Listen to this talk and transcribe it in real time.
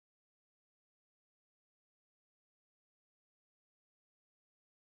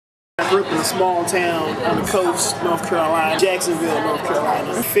grew up in a small town on the coast, North Carolina, Jacksonville, North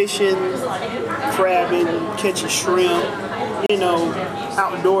Carolina. Fishing, crabbing, catching shrimp, you know,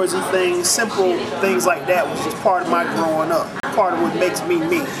 outdoorsy things, simple things like that was just part of my growing up. Part of what makes me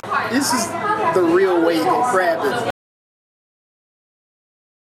me. This is the real way you go crabbing.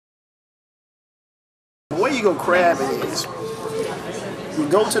 The way you go crabbing is you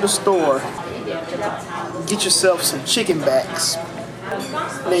go to the store, get yourself some chicken backs,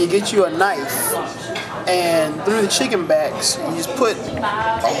 and then you get you a knife, and through the chicken backs you just put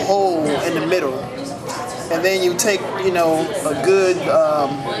a hole in the middle, and then you take, you know, a good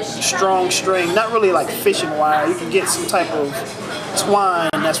strong string, not really like fishing wire, you can get some type of twine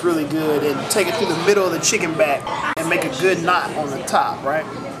that's really good, and take it through the middle of the chicken back and make a good knot on the top, right?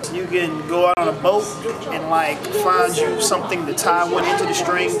 You can go out on a boat and like find you something to tie one into the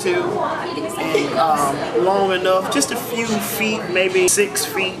string to, and long enough, just a few feet, maybe 6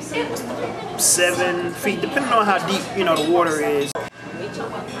 feet, 7 feet, depending on how deep, you know, the water is.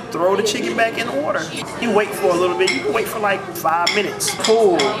 Throw the chicken back in the water. You wait for a little bit. You can wait for like 5 minutes.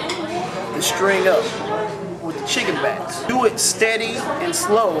 Pull the string up with the chicken backs. Do it steady and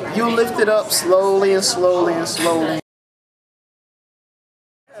slow. You lift it up slowly and slowly and slowly.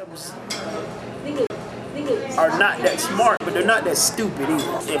 Are not that smart, but they're not that stupid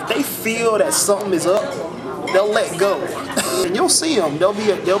either. If they feel that something is up, they'll let go, and you'll see them. They'll be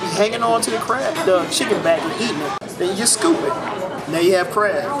hanging on to the chicken back and eating it. Then you just scoop it. Now you have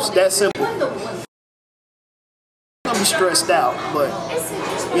crabs. That simple. You're gonna be stressed out, but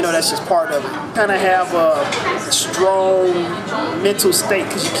you know that's just part of it. Kind of have a strong mental state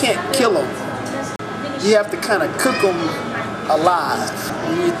because you can't kill them. You have to kind of cook them alive.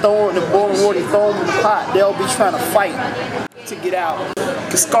 When you throw in the boiling water, you throw them in the pot, they'll be trying to fight to get out. It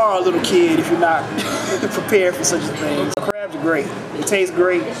can scar a little kid if you're not prepared for such a thing. Crabs are great. They taste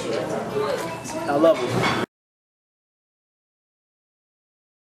great. I love them.